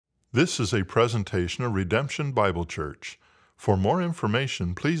This is a presentation of Redemption Bible Church. For more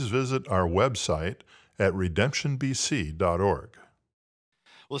information, please visit our website at redemptionbc.org.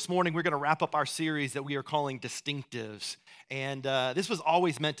 Well, this morning we're going to wrap up our series that we are calling Distinctives. And this was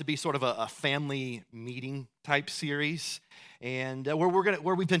always meant to be sort of a family meeting type series. And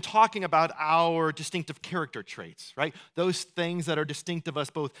where we've been talking about our distinctive character traits, right? Those things that are distinctive of us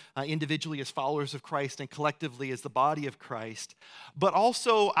both individually as followers of Christ and collectively as the body of Christ, but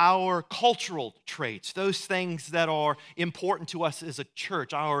also our cultural traits, those things that are important to us as a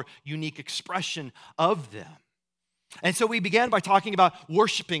church, our unique expression of them. And so we began by talking about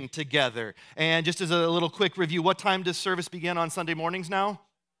worshiping together. And just as a little quick review, what time does service begin on Sunday mornings now?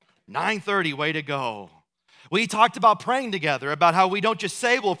 9:30, way to go. We talked about praying together, about how we don't just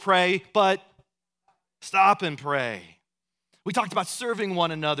say we'll pray, but stop and pray. We talked about serving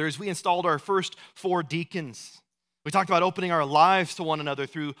one another as we installed our first 4 deacons. We talked about opening our lives to one another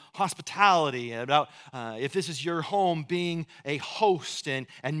through hospitality, and about if this is your home, being a host and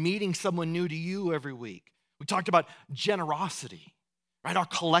meeting someone new to you every week. We talked about generosity, right? Our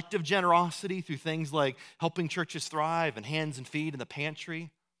collective generosity through things like helping churches thrive and hands and feet in the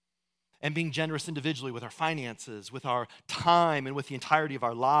pantry, and being generous individually with our finances, with our time, and with the entirety of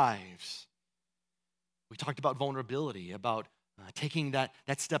our lives. We talked about vulnerability, about taking that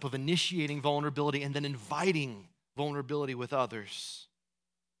step of initiating vulnerability and then inviting vulnerability with others.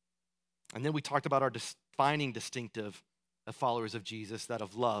 And then we talked about our defining distinctive of followers of Jesus, that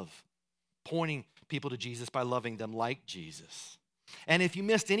of love, pointing people to Jesus by loving them like Jesus. And if you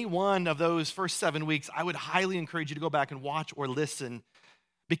missed any one of those first 7 weeks, I would highly encourage you to go back and watch or listen,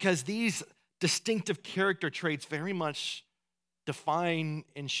 because these distinctive character traits very much define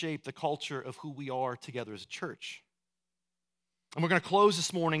and shape the culture of who we are together as a church. And we're going to close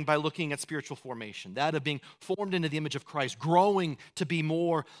this morning by looking at spiritual formation, that of being formed into the image of Christ, growing to be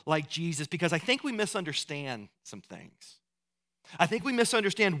more like Jesus, because I think we misunderstand some things. I think we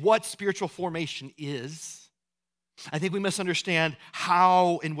misunderstand what spiritual formation is. I think we misunderstand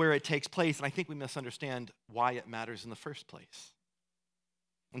how and where it takes place, and I think we misunderstand why it matters in the first place.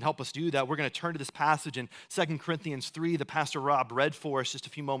 And to help us do that, we're going to turn to this passage in 2 Corinthians 3 that Pastor Rob read for us just a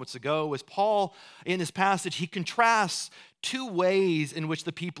few moments ago. As Paul, in this passage, he contrasts 2 ways in which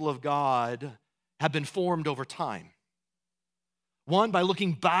the people of God have been formed over time. One, by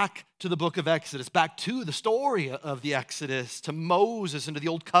looking back to the book of Exodus, back to the story of the Exodus, to Moses and to the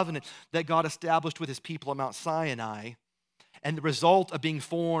old covenant that God established with his people on Mount Sinai, and the result of being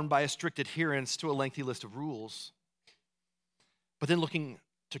formed by a strict adherence to a lengthy list of rules. But then looking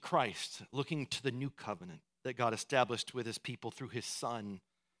to Christ, looking to the new covenant that God established with his people through his Son,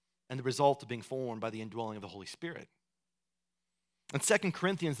 and the result of being formed by the indwelling of the Holy Spirit. In 2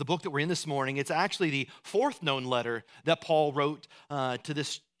 Corinthians, the book that we're in this morning, it's actually the 4th known letter that Paul wrote to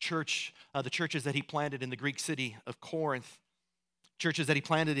this church, the churches that he planted in the Greek city of Corinth, churches that he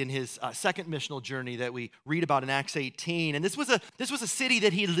planted in his second missional journey that we read about in Acts 18. And this was a city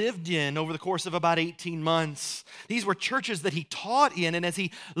that he lived in over the course of about 18 months. These were churches that he taught in, and as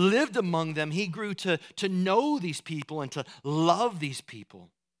he lived among them, he grew to know these people and to love these people.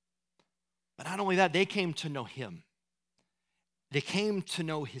 But not only that, they came to know him. They came to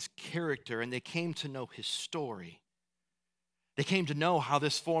know his character, and they came to know his story. They came to know how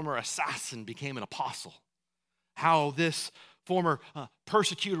this former assassin became an apostle, how this former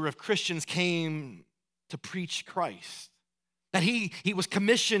persecutor of Christians came to preach Christ, that he was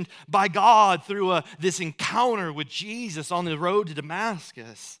commissioned by God through this encounter with Jesus on the road to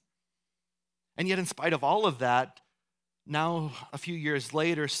Damascus. And yet, in spite of all of that, now, a few years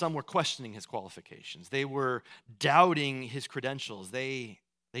later, some were questioning his qualifications. They were doubting his credentials. They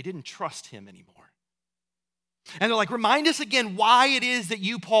didn't trust him anymore. And they're like, remind us again why it is that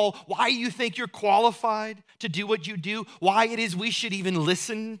you, Paul, why you think you're qualified to do what you do, why it is we should even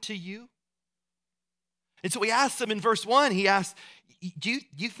listen to you. And so he asks them in verse 1, he asks, do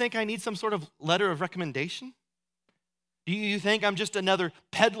you think I need some sort of letter of recommendation? Do you think I'm just another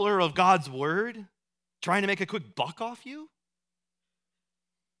peddler of God's word, trying to make a quick buck off you?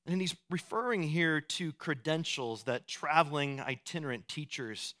 And he's referring here to credentials that traveling itinerant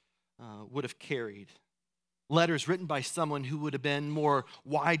teachers would have carried. Letters written by someone who would have been more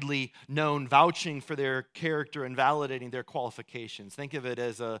widely known, vouching for their character and validating their qualifications. Think of it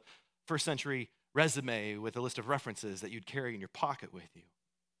as a first century resume with a list of references that you'd carry in your pocket with you.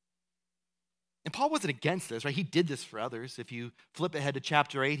 And Paul wasn't against this, right? He did this for others. If you flip ahead to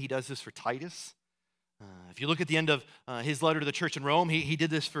chapter 8, he does this for Titus. If you look at the end of his letter to the church in Rome, he did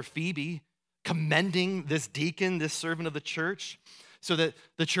this for Phoebe, commending this deacon, this servant of the church, so that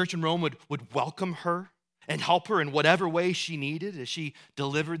the church in Rome would welcome her and help her in whatever way she needed as she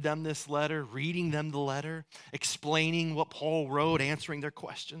delivered them this letter, reading them the letter, explaining what Paul wrote, answering their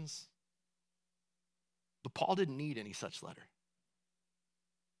questions. But Paul didn't need any such letter.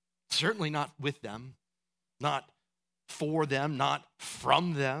 Certainly not with them, not for them, not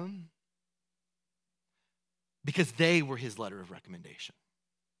from them, because they were his letter of recommendation.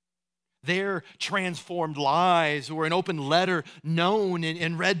 Their transformed lives were an open letter known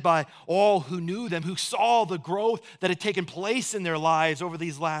and read by all who knew them, who saw the growth that had taken place in their lives over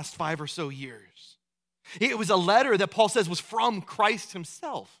these last 5 or so years. It was a letter that Paul says was from Christ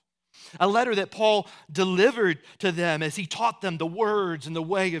himself, a letter that Paul delivered to them as he taught them the words and the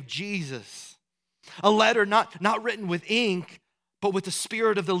way of Jesus. A letter not written with ink, but with the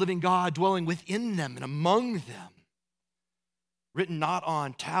Spirit of the living God dwelling within them and among them. Written not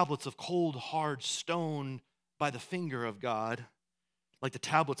on tablets of cold, hard stone by the finger of God, like the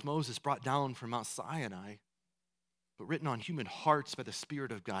tablets Moses brought down from Mount Sinai, but written on human hearts by the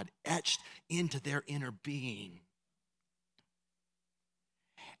Spirit of God, etched into their inner being.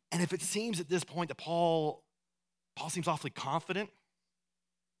 And if it seems at this point that Paul seems awfully confident,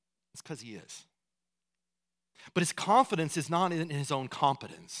 it's because he is. But his confidence is not in his own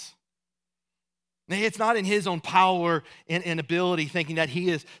competence. It's not in his own power and ability, thinking that he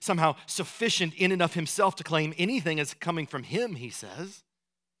is somehow sufficient in and of himself to claim anything as coming from him, he says.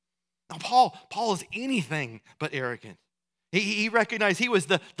 Now, Paul is anything but arrogant. He recognized he was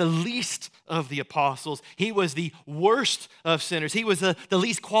the least of the apostles. He was the worst of sinners. He was the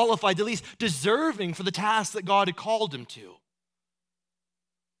least qualified, the least deserving for the task that God had called him to.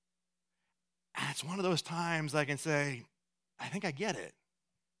 And it's one of those times I can say, I think I get it.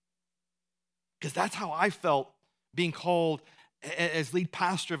 Because that's how I felt being called as lead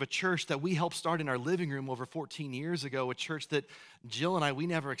pastor of a church that we helped start in our living room over 14 years ago, a church that Jill and I, we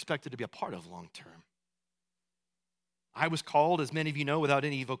never expected to be a part of long term. I was called, as many of you know, without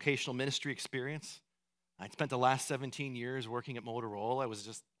any vocational ministry experience. I'd spent the last 17 years working at Motorola. I was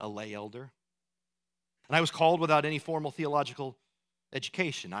just a lay elder. And I was called without any formal theological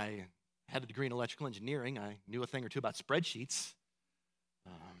education. I had a degree in electrical engineering. I knew a thing or two about spreadsheets.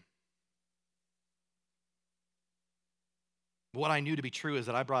 What I knew to be true is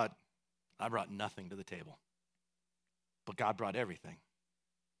that I brought nothing to the table. But God brought everything.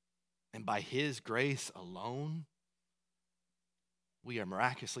 And by his grace alone, we are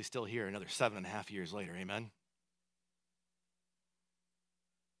miraculously still here another 7.5 years later. Amen?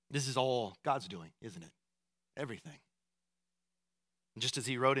 This is all God's doing, isn't it? Everything. And just as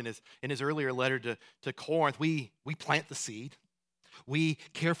he wrote in his earlier letter to Corinth, we plant the seed. We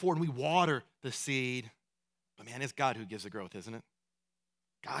care for and we water the seed. But man, it's God who gives the growth, isn't it?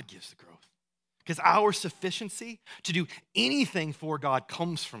 God gives the growth. Because our sufficiency to do anything for God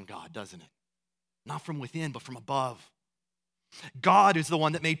comes from God, doesn't it? Not from within, but from above. God is the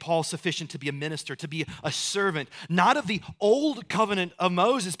one that made Paul sufficient to be a minister, to be a servant, not of the old covenant of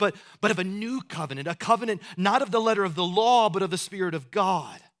Moses, but of a new covenant, a covenant not of the letter of the law, but of the Spirit of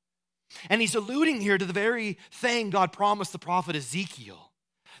God. And he's alluding here to the very thing God promised the prophet Ezekiel,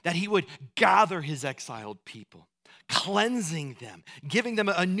 that he would gather his exiled people, cleansing them, giving them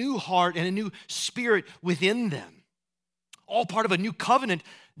a new heart and a new spirit within them. All part of a new covenant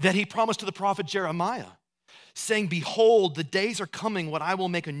that he promised to the prophet Jeremiah, saying, behold, the days are coming when I will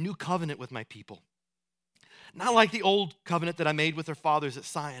make a new covenant with my people. Not like the old covenant that I made with their fathers at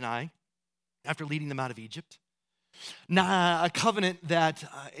Sinai after leading them out of Egypt. Nah, a covenant that,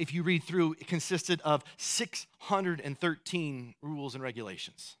 if you read through, it consisted of 613 rules and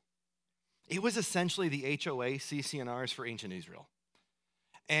regulations. It was essentially the HOA CCNRs for ancient Israel.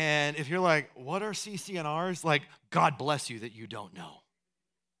 And if you're like, what are CCNRs? Like, God bless you that you don't know.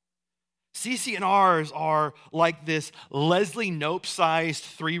 CCNRs are like this Leslie Knope-sized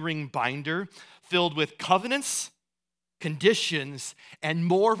 3-ring binder filled with covenants, conditions, and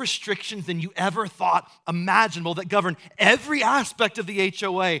more restrictions than you ever thought imaginable that govern every aspect of the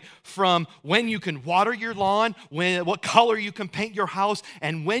HOA, from when you can water your lawn, what color you can paint your house,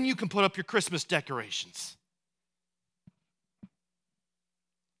 and when you can put up your Christmas decorations.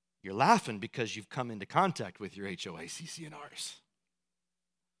 You're laughing because you've come into contact with your HOA CCNRs.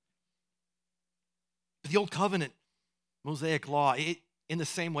 But the Old Covenant Mosaic Law, in the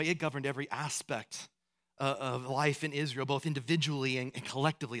same way, it governed every aspect of life in Israel, both individually and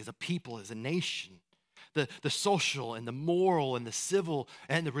collectively as a people, as a nation. The social and the moral and the civil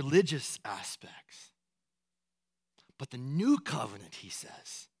and the religious aspects. But the new covenant, he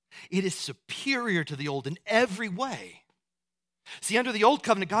says, it is superior to the old in every way. See, under the old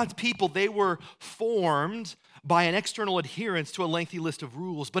covenant, God's people, they were formed by an external adherence to a lengthy list of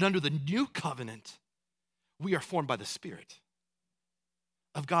rules. But under the new covenant, we are formed by the Spirit,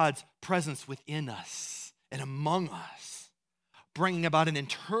 of God's presence within us and among us, bringing about an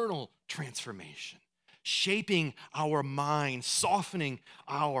internal transformation, shaping our minds, softening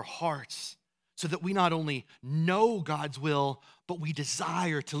our hearts, so that we not only know God's will, but we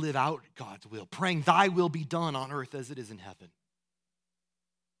desire to live out God's will, praying, thy will be done on earth as it is in heaven.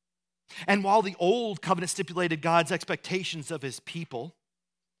 And while the old covenant stipulated God's expectations of his people,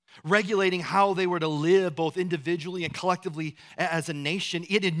 regulating how they were to live both individually and collectively as a nation,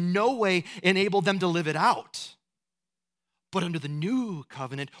 it in no way enabled them to live it out. But under the new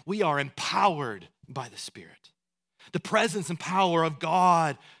covenant, we are empowered by the Spirit. The presence and power of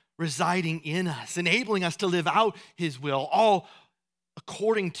God residing in us, enabling us to live out his will, all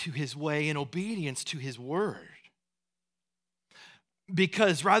according to his way in obedience to his word.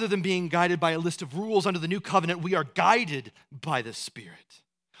 Because rather than being guided by a list of rules under the new covenant, we are guided by the Spirit,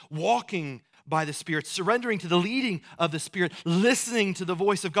 walking by the Spirit, surrendering to the leading of the Spirit, listening to the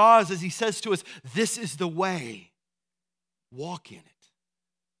voice of God as he says to us, this is the way, walk in it.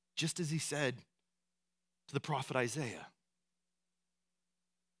 Just as he said to the prophet Isaiah,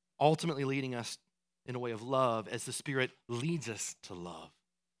 ultimately leading us in a way of love as the Spirit leads us to love.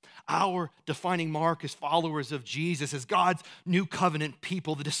 Our defining mark as followers of Jesus, as God's new covenant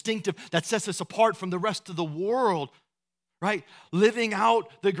people, the distinctive that sets us apart from the rest of the world, right? Living out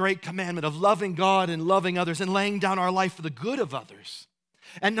the great commandment of loving God and loving others and laying down our life for the good of others.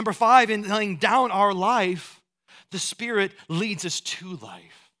 And number 5, in laying down our life, the Spirit leads us to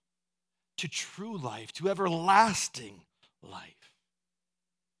life, to true life, to everlasting life.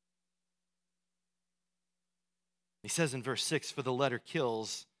 He says in verse 6, for the letter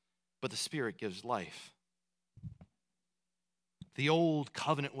kills, but the Spirit gives life. The old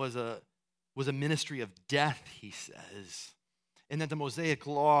covenant was a ministry of death, he says. And that the Mosaic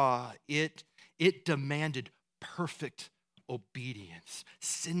law, it demanded perfect obedience,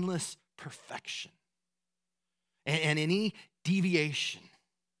 sinless perfection. And any deviation,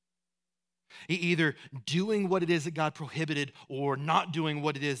 either doing what it is that God prohibited or not doing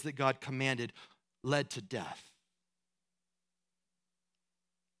what it is that God commanded, led to death.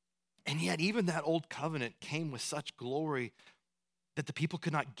 And yet, even that old covenant came with such glory that the people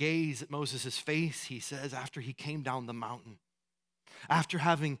could not gaze at Moses' face, he says, after he came down the mountain. After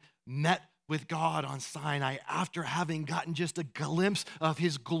having met with God on Sinai, after having gotten just a glimpse of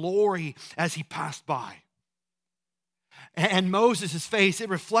his glory as he passed by. And Moses' face, it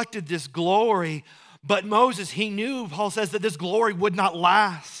reflected this glory, but Moses, he knew, Paul says, that this glory would not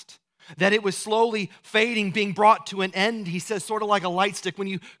last. That it was slowly fading, being brought to an end. He says, sort of like a light stick. When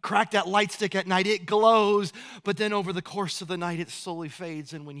you crack that light stick at night, it glows, but then over the course of the night, it slowly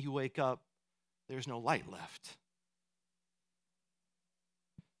fades, and when you wake up, there's no light left.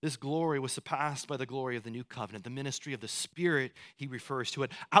 This glory was surpassed by the glory of the new covenant, the ministry of the Spirit, he refers to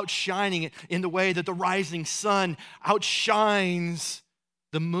it, outshining it in the way that the rising sun outshines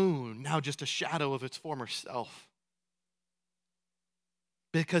the moon, now just a shadow of its former self.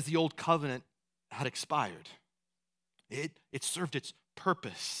 Because the old covenant had expired. It served its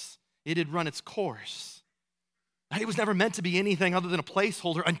purpose. It had run its course. It was never meant to be anything other than a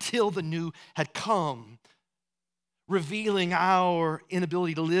placeholder until the new had come, revealing our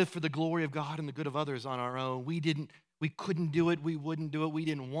inability to live for the glory of God and the good of others on our own. We couldn't do it, we wouldn't do it, we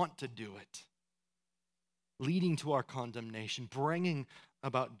didn't want to do it, leading to our condemnation, bringing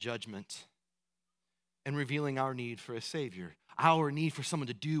about judgment, and revealing our need for a Savior, our need for someone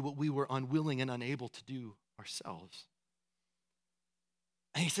to do what we were unwilling and unable to do ourselves.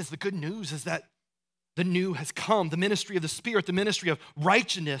 And he says the good news is that the new has come, the ministry of the Spirit, the ministry of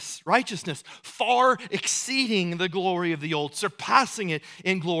righteousness, far exceeding the glory of the old, surpassing it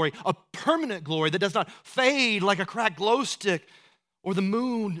in glory, a permanent glory that does not fade like a cracked glow stick or the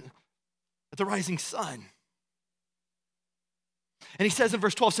moon at the rising sun. And he says in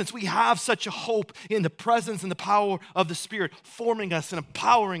verse 12, since we have such a hope in the presence and the power of the Spirit forming us and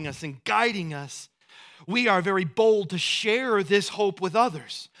empowering us and guiding us, we are very bold to share this hope with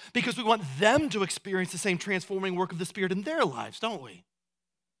others because we want them to experience the same transforming work of the Spirit in their lives, don't we?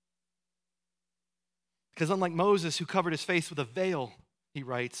 Because unlike Moses, who covered his face with a veil, he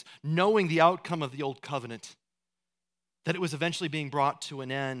writes, knowing the outcome of the old covenant, that it was eventually being brought to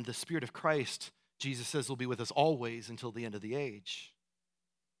an end, the Spirit of Christ, Jesus says, will be with us always until the end of the age.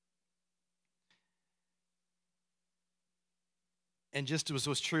 And just as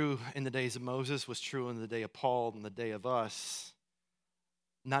was true in the days of Moses, was true in the day of Paul and the day of us,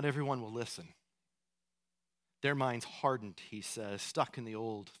 not everyone will listen. Their minds hardened, he says, stuck in the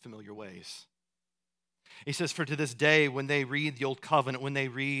old familiar ways. He says, for to this day, when they read the Old Covenant, when they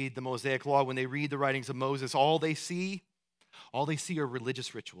read the Mosaic Law, when they read the writings of Moses, all they see are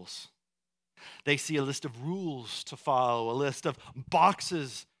religious rituals. They see a list of rules to follow, a list of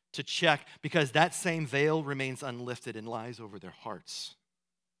boxes to check, because that same veil remains unlifted and lies over their hearts,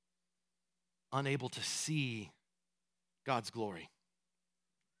 unable to see God's glory.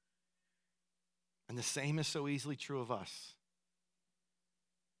 And the same is so easily true of us.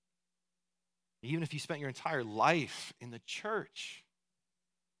 Even if you spent your entire life in the church,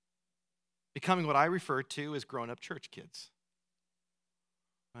 becoming what I refer to as grown-up church kids.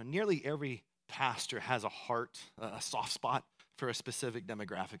 Nearly every pastor has a heart, a soft spot for a specific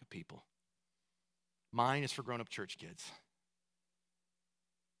demographic of people. Mine is for grown-up church kids,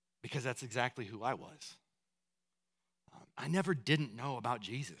 because that's exactly who I was. I never didn't know about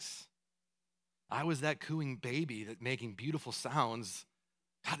Jesus. I was that cooing baby that making beautiful sounds.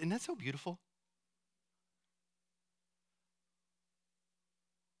 God, isn't that so beautiful?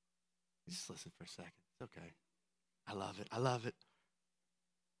 Just listen for a second. It's okay. I love it. I love it.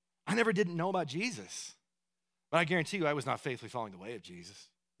 I never didn't know about Jesus. But I guarantee you I was not faithfully following the way of Jesus.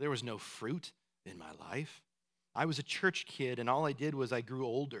 There was no fruit in my life. I was a church kid, and all I did was I grew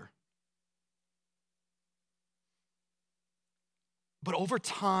older. But over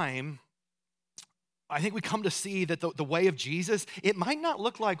time, I think we come to see that the way of Jesus, it might not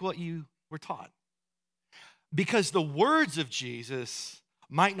look like what you were taught. Because the words of Jesus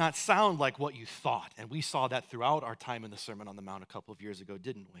might not sound like what you thought. And we saw that throughout our time in the Sermon on the Mount a couple of years ago,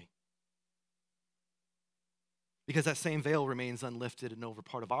 didn't we? Because that same veil remains unlifted and over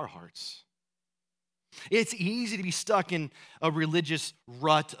part of our hearts. It's easy to be stuck in a religious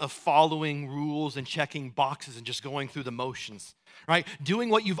rut of following rules and checking boxes and just going through the motions, right? Doing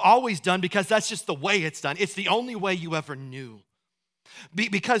what you've always done because that's just the way it's done. It's the only way you ever knew.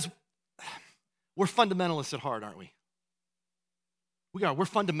 Because we're fundamentalists at heart, aren't we? We're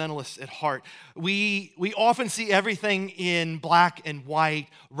fundamentalists at heart. We often see everything in black and white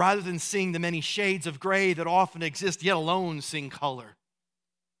rather than seeing the many shades of gray that often exist, yet alone seeing color.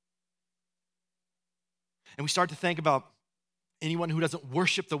 And we start to think about anyone who doesn't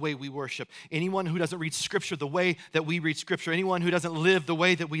worship the way we worship, anyone who doesn't read Scripture the way that we read Scripture, anyone who doesn't live the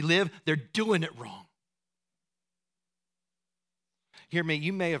way that we live, they're doing it wrong. Hear me,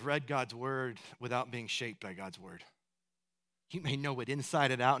 you may have read God's word without being shaped by God's word. You may know it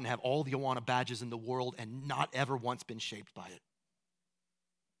inside and out and have all the Awana badges in the world and not ever once been shaped by it.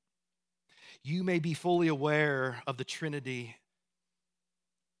 You may be fully aware of the Trinity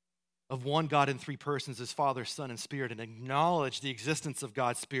of one God in three persons as Father, Son, and Spirit, and acknowledge the existence of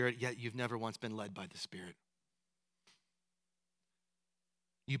God's Spirit, yet you've never once been led by the Spirit.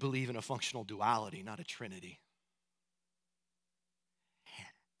 You believe in a functional duality, not a Trinity.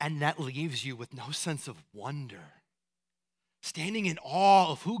 And that leaves you with no sense of wonder, standing in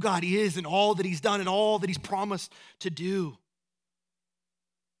awe of who God is and all that he's done and all that he's promised to do.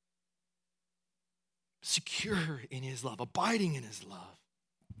 Secure in his love, abiding in his love.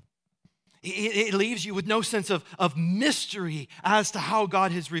 It leaves you with no sense of mystery as to how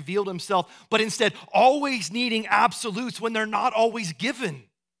God has revealed himself, but instead always needing absolutes when they're not always given,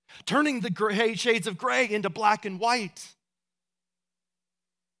 turning the gray shades of gray into black and white,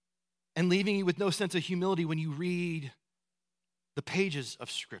 and leaving you with no sense of humility when you read the pages of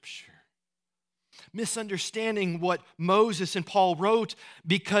Scripture. Misunderstanding what Moses and Paul wrote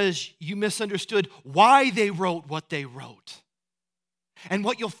because you misunderstood why they wrote what they wrote. And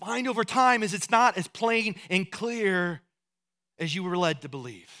what you'll find over time is it's not as plain and clear as you were led to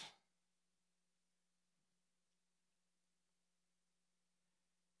believe.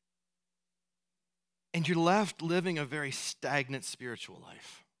 And you're left living a very stagnant spiritual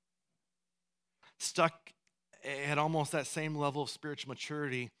life, stuck at almost that same level of spiritual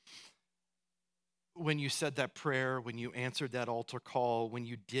maturity when you said that prayer, when you answered that altar call, when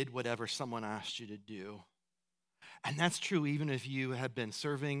you did whatever someone asked you to do. And that's true even if you have been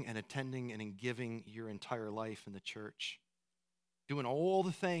serving and attending and giving your entire life in the church, doing all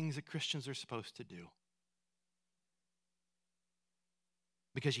the things that Christians are supposed to do.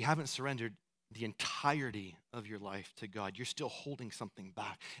 Because you haven't surrendered the entirety of your life to God. You're still holding something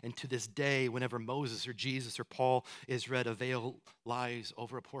back. And to this day, whenever Moses or Jesus or Paul is read, a veil lies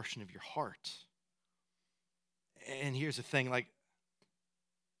over a portion of your heart. And here's the thing,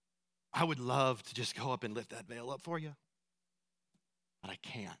 I would love to just go up and lift that veil up for you, but I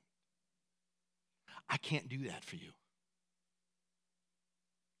can't. I can't do that for you.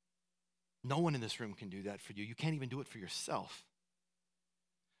 No one in this room can do that for you. You can't even do it for yourself.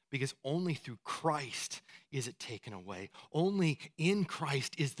 Because only through Christ is it taken away. Only in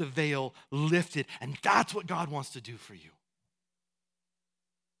Christ is the veil lifted. And that's what God wants to do for you.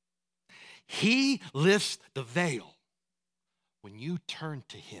 He lifts the veil when you turn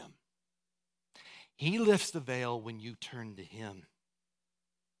to him. He lifts the veil when you turn to him.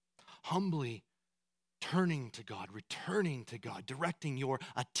 Humbly turning to God, returning to God, directing your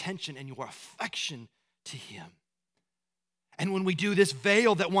attention and your affection to him. And when we do, this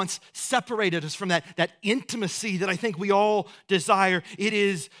veil that once separated us from that intimacy that I think we all desire, it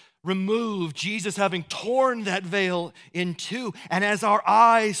is removed. Jesus having torn that veil in two. And as our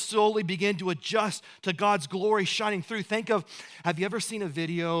eyes slowly begin to adjust to God's glory shining through, have you ever seen a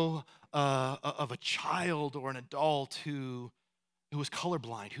video of a child or an adult who was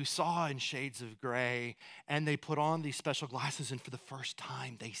colorblind, who saw in shades of gray, and they put on these special glasses, and for the first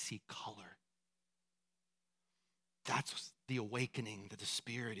time, they see color? That's the awakening that the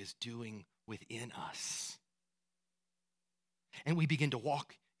Spirit is doing within us. And we begin to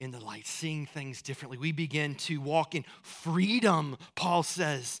walk in the light, seeing things differently. We begin to walk in freedom, Paul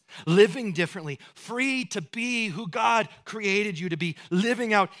says, living differently, free to be who God created you to be,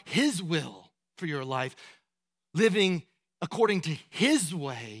 living out his will for your life, living according to his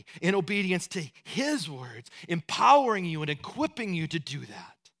way, in obedience to his words, empowering you and equipping you to do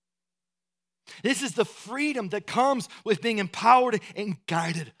that. This is the freedom that comes with being empowered and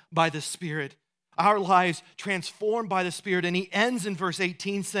guided by the Spirit. Our lives transformed by the Spirit. And he ends in verse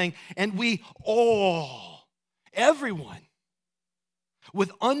 18 saying, and we all, everyone,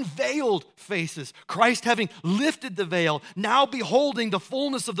 with unveiled faces, Christ having lifted the veil, now beholding the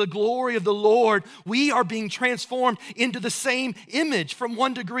fullness of the glory of the Lord, we are being transformed into the same image from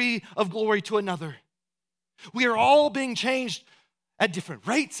one degree of glory to another. We are all being changed at different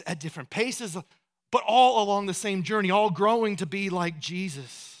rates, at different paces, but all along the same journey, all growing to be like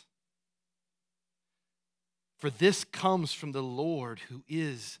Jesus. For this comes from the Lord who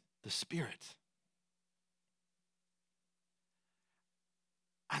is the Spirit.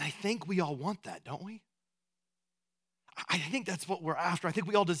 And I think we all want that, don't we? I think that's what we're after. I think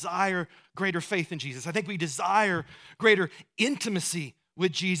we all desire greater faith in Jesus. I think we desire greater intimacy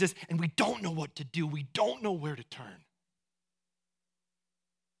with Jesus, and we don't know what to do. We don't know where to turn.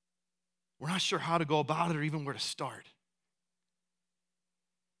 We're not sure how to go about it or even where to start.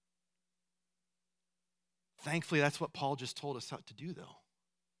 Thankfully, that's what Paul just told us how to do, though.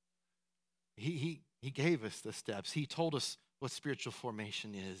 He gave us the steps. He told us what spiritual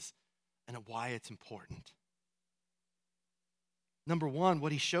formation is and why it's important. Number one,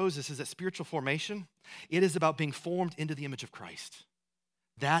 what he shows us is that spiritual formation, it is about being formed into the image of Christ.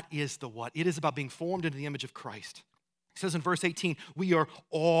 That is the what. It is about being formed into the image of Christ. It says in verse 18, we are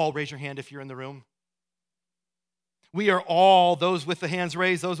all, raise your hand if you're in the room. We are all, those with the hands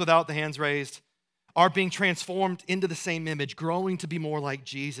raised, those without the hands raised, are being transformed into the same image, growing to be more like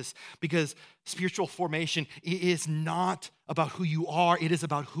Jesus. Because spiritual formation is not about who you are, it is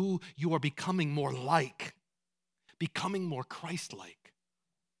about who you are becoming more like, becoming more Christ-like.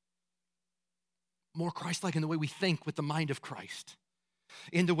 More Christ-like in the way we think with the mind of Christ,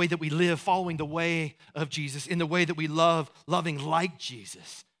 in the way that we live, following the way of Jesus, in the way that we love, loving like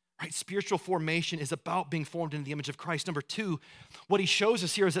Jesus. Right? Spiritual formation is about being formed into the image of Christ. Number two, what he shows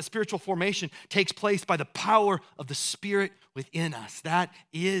us here is that spiritual formation takes place by the power of the Spirit within us. That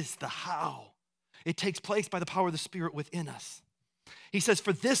is the how. It takes place by the power of the Spirit within us. He says,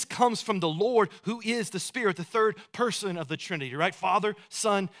 for this comes from the Lord who is the Spirit, the third person of the Trinity, right? Father,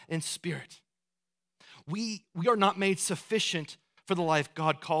 Son, and Spirit. We are not made sufficient for the life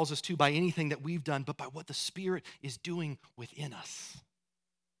God calls us to by anything that we've done, but by what the Spirit is doing within us.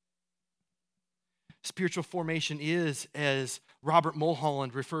 Spiritual formation is, as Robert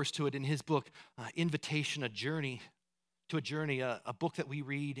Mulholland refers to it in his book, Invitation, a book that we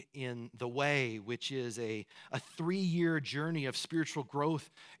read in The Way, which is a 3-year journey of spiritual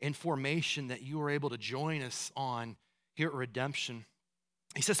growth and formation that you are able to join us on here at Redemption.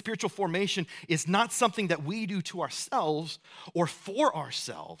 He says spiritual formation is not something that we do to ourselves or for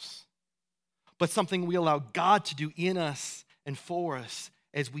ourselves, but something we allow God to do in us and for us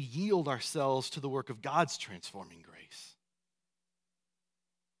as we yield ourselves to the work of God's transforming grace.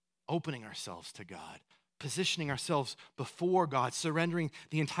 Opening ourselves to God, positioning ourselves before God, surrendering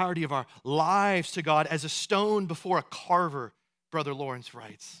the entirety of our lives to God as a stone before a carver, Brother Lawrence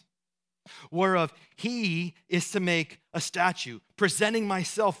writes. Whereof he is to make a statue, presenting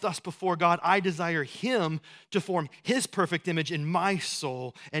myself thus before God, I desire him to form his perfect image in my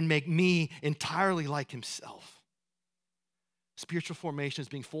soul and make me entirely like himself. Spiritual formation is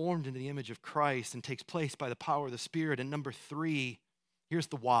being formed into the image of Christ and takes place by the power of the Spirit. And number three, Here's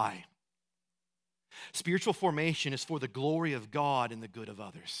the why. Spiritual formation is for the glory of God and the good of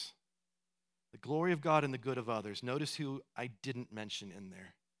others. The glory of God and the good of others. Notice who I didn't mention in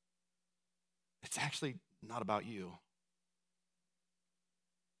there. It's actually not about you.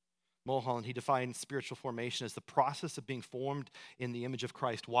 Mulholland, he defines spiritual formation as the process of being formed in the image of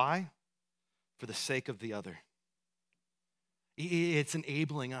Christ. Why? For the sake of the other. It's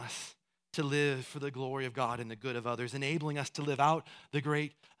enabling us to live for the glory of God and the good of others, enabling us to live out the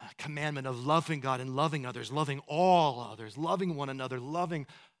great commandment of loving God and loving others, loving all others, loving one another, loving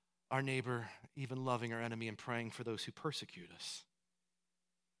our neighbor, even loving our enemy, and praying for those who persecute us.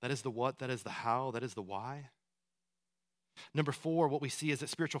 That is the what, that is the how, that is the why. Number 4, what we see is that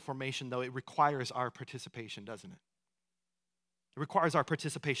spiritual formation, though, it requires our participation, doesn't it? It requires our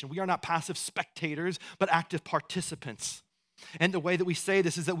participation. We are not passive spectators, but active participants. And the way that we say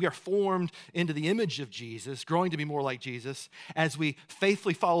this is that we are formed into the image of Jesus, growing to be more like Jesus, as we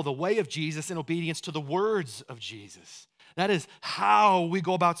faithfully follow the way of Jesus in obedience to the words of Jesus. That is how we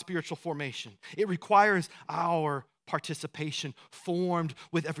go about spiritual formation. It requires our participation, formed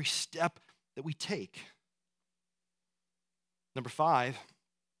with every step that we take. Number 5,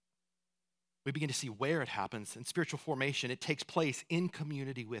 we begin to see where it happens. In spiritual formation, it takes place in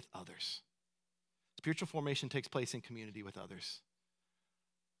community with others. Spiritual formation takes place in community with others.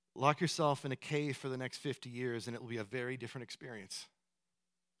 Lock yourself in a cave for the next 50 years and it will be a very different experience.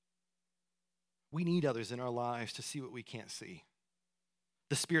 We need others in our lives to see what we can't see.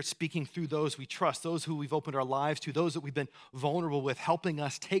 The Spirit speaking through those we trust, those who we've opened our lives to, those that we've been vulnerable with, helping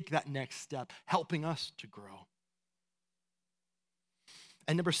us take that next step, helping us to grow.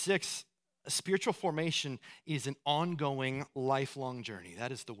 And number 6, spiritual formation is an ongoing, lifelong journey.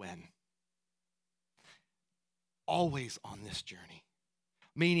 That is the when. Always on this journey.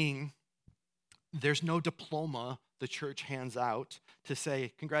 Meaning, there's no diploma the church hands out to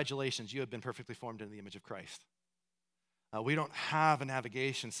say, congratulations, you have been perfectly formed in the image of Christ. We don't have a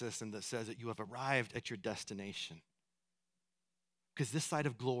navigation system that says that you have arrived at your destination. Because this side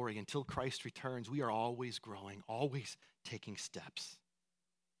of glory, until Christ returns, we are always growing, always taking steps.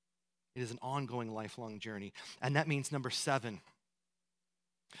 It is an ongoing, lifelong journey. And that means number 7,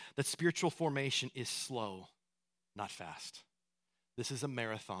 that spiritual formation is slow, not fast. This is a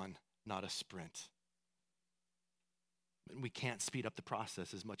marathon, not a sprint. And we can't speed up the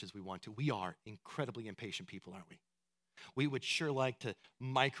process as much as we want to. We are incredibly impatient people, aren't we? We would sure like to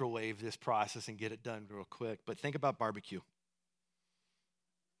microwave this process and get it done real quick. But think about barbecue.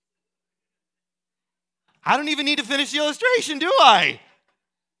 I don't even need to finish the illustration, do I?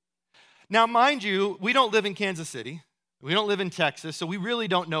 Now, mind you, we don't live in Kansas City. We don't live in Texas, so we really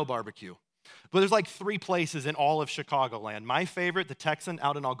don't know barbecue. But there's like 3 places in all of Chicagoland. My favorite, the Texan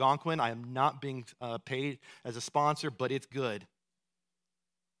out in Algonquin. I am not being paid as a sponsor, but it's good.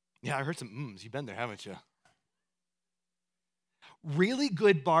 Yeah, I heard some mms. You've been there, haven't you? Really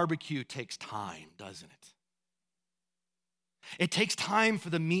good barbecue takes time, doesn't it? It takes time for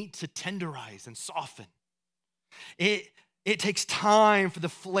the meat to tenderize and soften. It takes time for the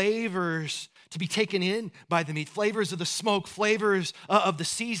flavors to be taken in by the meat, flavors of the smoke, flavors of the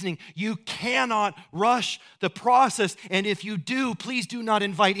seasoning. You cannot rush the process, and if you do, please do not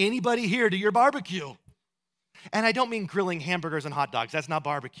invite anybody here to your barbecue. And I don't mean grilling hamburgers and hot dogs. That's not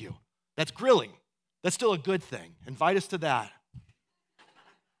barbecue. That's grilling. That's still a good thing. Invite us to that.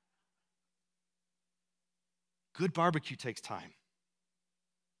 Good barbecue takes time.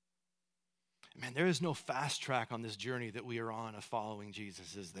 Man, there is no fast track on this journey that we are on of following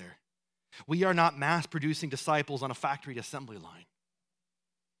Jesus, is there? We are not mass-producing disciples on a factory assembly line.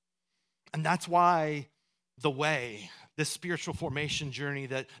 And that's why the way, this spiritual formation journey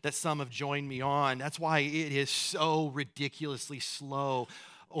that some have joined me on, that's why it is so ridiculously slow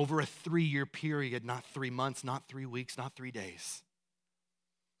over a 3-year period, not 3 months, not 3 weeks, not 3 days.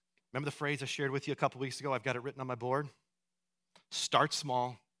 Remember the phrase I shared with you a couple weeks ago? I've got it written on my board. Start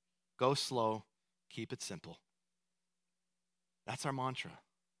small, go slow, keep it simple. That's our mantra.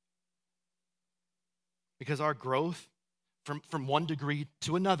 Because our growth from one degree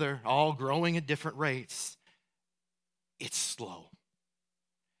to another, all growing at different rates, it's slow.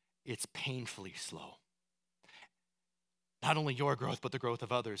 It's painfully slow. Not only your growth, but the growth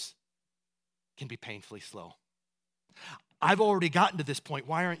of others can be painfully slow. I've already gotten to this point.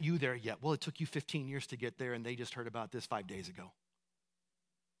 Why aren't you there yet? Well, it took you 15 years to get there, and they just heard about this 5 days ago.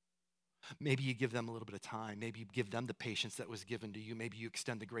 Maybe you give them a little bit of time. Maybe you give them the patience that was given to you. Maybe you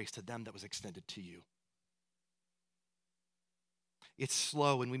extend the grace to them that was extended to you. It's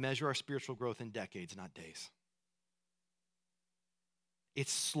slow, and we measure our spiritual growth in decades, not days.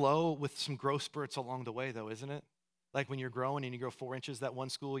 It's slow with some growth spurts along the way, though, isn't it? Like when you're growing and you grow 4 inches that one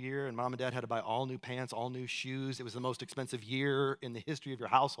school year and mom and dad had to buy all new pants, all new shoes. It was the most expensive year in the history of your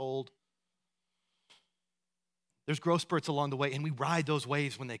household. There's growth spurts along the way, and we ride those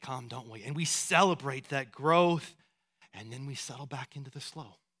waves when they come, don't we? And we celebrate that growth, and then we settle back into the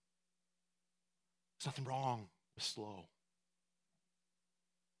slow. There's nothing wrong with slow.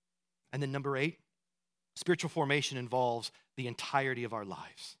 And then number 8, spiritual formation involves the entirety of our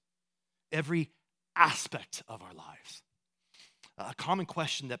lives, every aspect of our lives. A common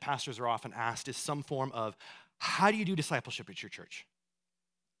question that pastors are often asked is some form of, how do you do discipleship at your church?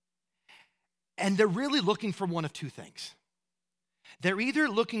 And they're really looking for one of two things. They're either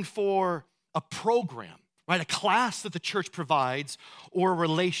looking for a program, right, a class that the church provides, or a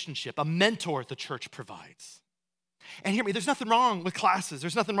relationship, a mentor the church provides. And hear me, there's nothing wrong with classes.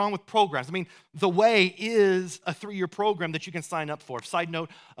 There's nothing wrong with programs. I mean, The Way is a 3-year program that you can sign up for. Side note,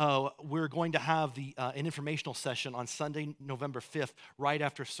 we're going to have an informational session on Sunday, November 5th, right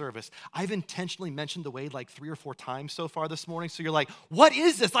after service. I've intentionally mentioned The Way like 3 or 4 times so far this morning, so you're like, what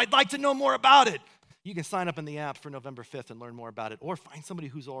is this? I'd like to know more about it. You can sign up in the app for November 5th and learn more about it, or find somebody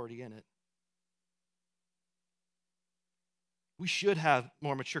who's already in it. We should have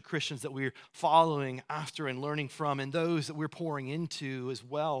more mature Christians that we're following after and learning from, and those that we're pouring into as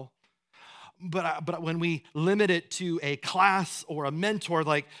well. But when we limit it to a class or a mentor,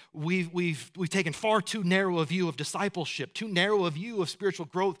 like we've taken far too narrow a view of discipleship, too narrow a view of spiritual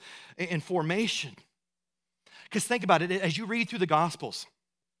growth and formation. Because think about it, as you read through the Gospels,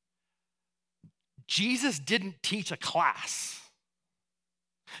 Jesus didn't teach a class.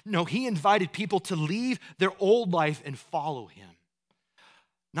 No, he invited people to leave their old life and follow him.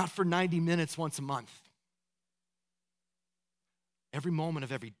 Not for 90 minutes once a month. Every moment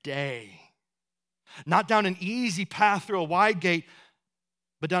of every day. Not down an easy path through a wide gate,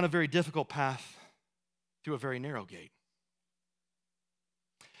 but down a very difficult path through a very narrow gate.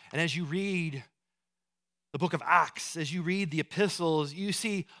 And as you read the book of Acts, as you read the epistles, you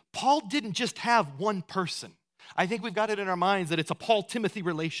see Paul didn't just have one person. I think we've got it in our minds that it's a Paul-Timothy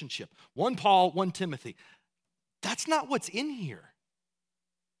relationship. One Paul, one Timothy. That's not what's in here.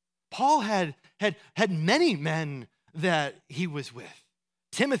 Paul had many men that he was with.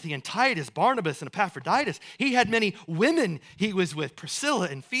 Timothy and Titus, Barnabas and Epaphroditus. He had many women he was with, Priscilla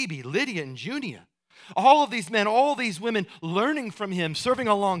and Phoebe, Lydia and Junia. All of these men, all these women learning from him, serving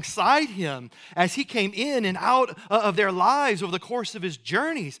alongside him as he came in and out of their lives over the course of his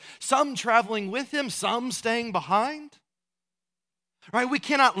journeys. Some traveling with him, some staying behind. Right? We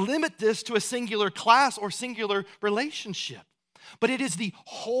cannot limit this to a singular class or singular relationship, but it is the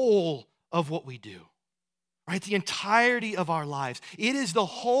whole of what we do. Right? The entirety of our lives. It is the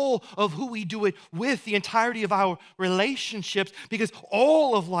whole of who we do it with, the entirety of our relationships, because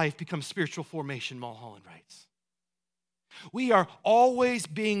all of life becomes spiritual formation, Mulholland writes. We are always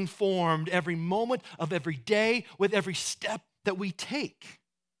being formed every moment of every day with every step that we take.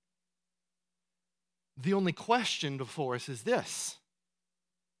 The only question before us is this: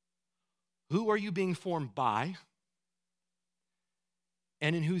 who are you being formed by?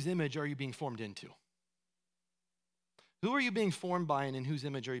 And in whose image are you being formed into? Who are you being formed by, and in whose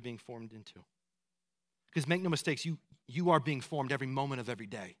image are you being formed into? Because make no mistakes, you are being formed every moment of every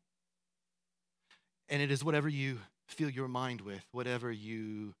day. And it is whatever you fill your mind with, whatever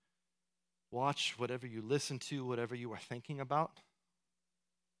you watch, whatever you listen to, whatever you are thinking about.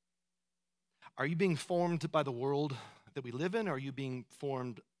 Are you being formed by the world that we live in, or are you being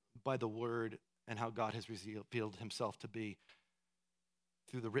formed by the Word and how God has revealed himself to be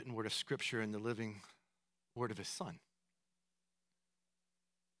through the written word of Scripture and the living word of his Son?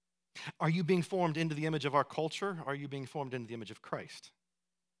 Are you being formed into the image of our culture? Or are you being formed into the image of Christ?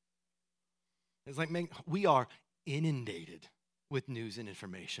 It's like we are inundated with news and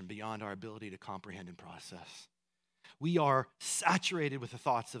information beyond our ability to comprehend and process. We are saturated with the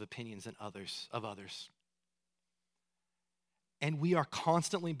thoughts of opinions and of others. And we are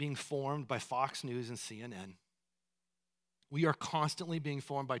constantly being formed by Fox News and CNN. We are constantly being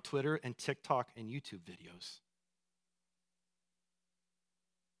formed by Twitter and TikTok and YouTube videos.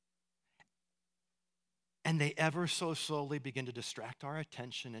 And they ever so slowly begin to distract our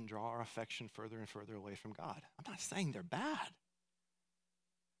attention and draw our affection further and further away from God. I'm not saying they're bad.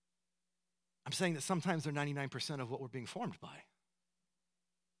 I'm saying that sometimes they're 99% of what we're being formed by.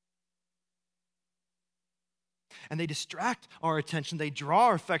 And they distract our attention. They draw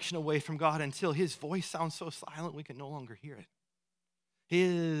our affection away from God until his voice sounds so silent we can no longer hear it.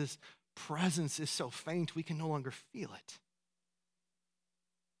 His presence is so faint we can no longer feel it.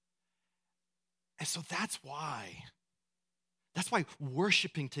 And so that's why That's why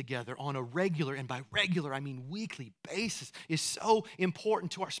worshiping together on a regular, and by regular, I mean weekly basis, is so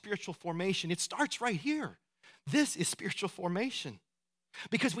important to our spiritual formation. It starts right here. This is spiritual formation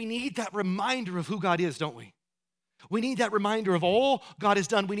because we need that reminder of who God is, don't we? We need that reminder of all God has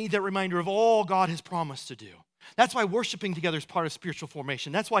done. We need that reminder of all God has promised to do. That's why worshiping together is part of spiritual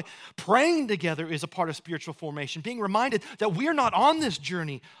formation. That's why praying together is a part of spiritual formation, being reminded that we're not on this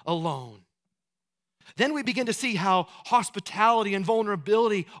journey alone. Then we begin to see how hospitality and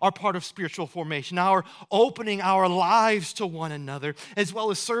vulnerability are part of spiritual formation, our opening our lives to one another, as well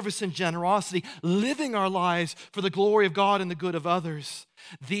as service and generosity, living our lives for the glory of God and the good of others.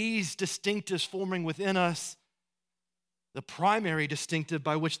 These distinctives forming within us, the primary distinctive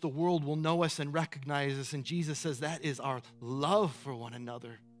by which the world will know us and recognize us, and Jesus says that is our love for one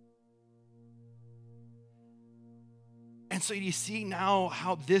another. And so do you see now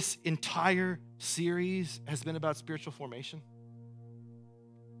how this entire series has been about spiritual formation?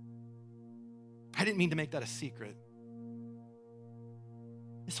 I didn't mean to make that a secret.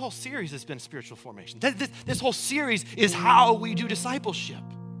 This whole series has been spiritual formation. This whole series is how we do discipleship.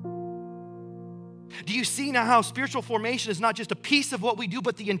 Do you see now how spiritual formation is not just a piece of what we do,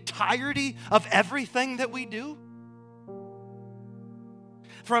 but the entirety of everything that we do?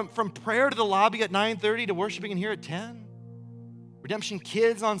 From prayer to the lobby at 9:30 to worshiping in here at 10. Redemption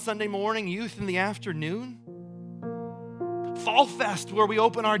Kids on Sunday morning, youth in the afternoon. Fall Fest, where we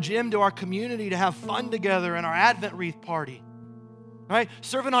open our gym to our community to have fun together, and our Advent wreath party. Right?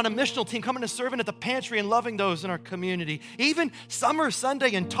 Serving on a missional team, coming to serving at the pantry and loving those in our community. Even Summer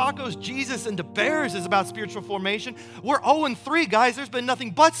Sunday and Tacos, Jesus, and the Bears is about spiritual formation. We're 0-3, guys. There's been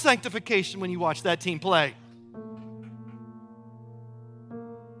nothing but sanctification when you watch that team play.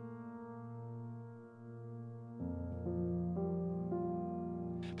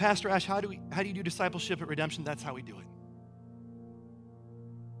 Pastor Ash, how do you do discipleship at Redemption? That's how we do it.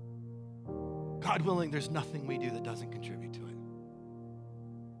 God willing, there's nothing we do that doesn't contribute to it.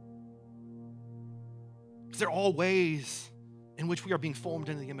 Because they're all ways in which we are being formed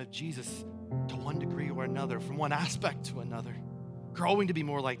into the image of Jesus to one degree or another, from one aspect to another, growing to be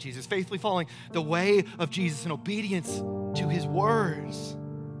more like Jesus, faithfully following the way of Jesus in obedience to his words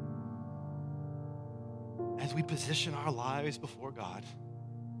as we position our lives before God,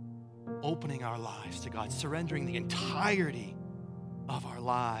 opening our lives to God, surrendering the entirety of our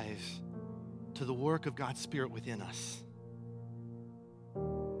lives to the work of God's Spirit within us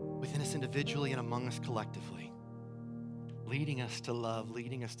individually and among us collectively, leading us to love,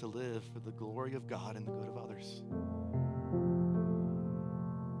 leading us to live for the glory of God and the good of others.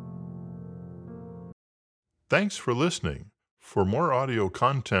 Thanks for listening. For more audio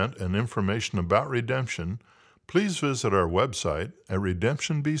content and information about Redemption, please visit our website at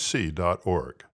redemptionbc.org.